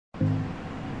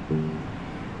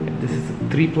This is a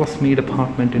 3+ made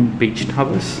apartment in Beach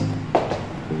Towers.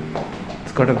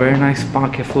 It's got a very nice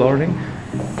parquet flooring.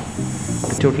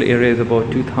 The total area is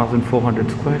about 2,400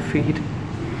 square feet,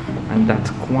 and that's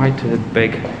quite a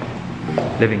big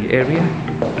living area.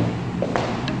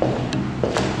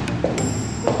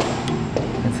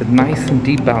 It's a nice and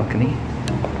deep balcony.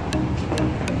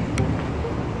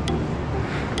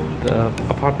 The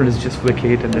apartment is just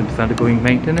vacated and it's undergoing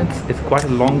maintenance. It's quite a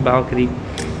long balcony.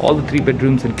 All the 3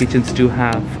 bedrooms and kitchens do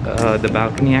have the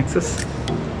balcony access.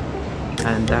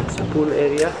 And that's the pool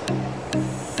area.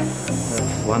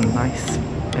 That's one nice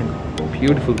and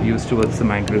beautiful views towards the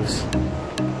mangroves.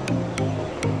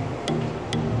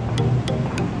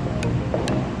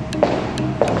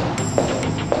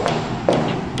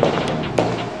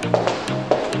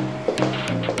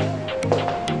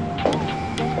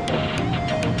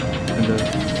 And the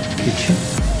kitchen,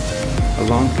 a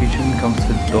long kitchen, comes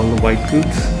with all the white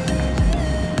goods.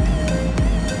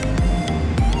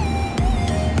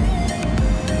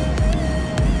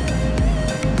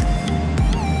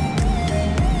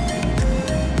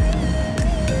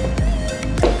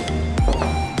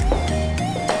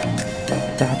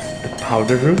 That's the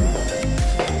powder room.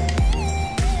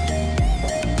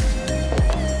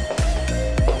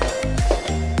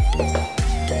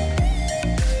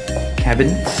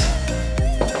 Cabinets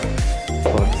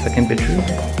for the second bedroom,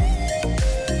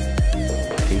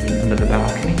 leading under the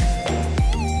balcony.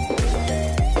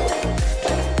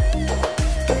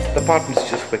 The apartment's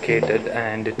just vacated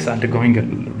and it's undergoing a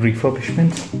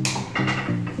refurbishment.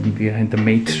 We are in the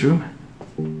maid's room.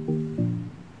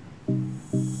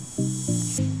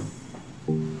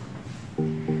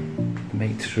 The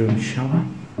maid's room shower.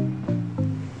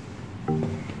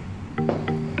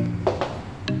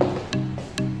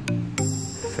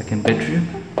 Second bedroom.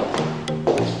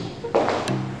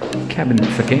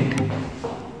 Cabinets again.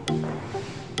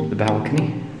 The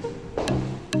balcony.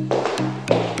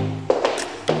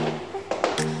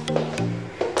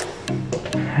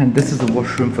 And this is the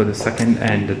washroom for the second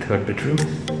and the third bedroom.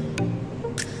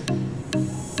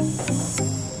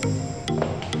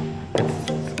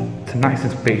 It's a nice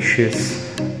and spacious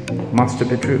master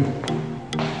bedroom.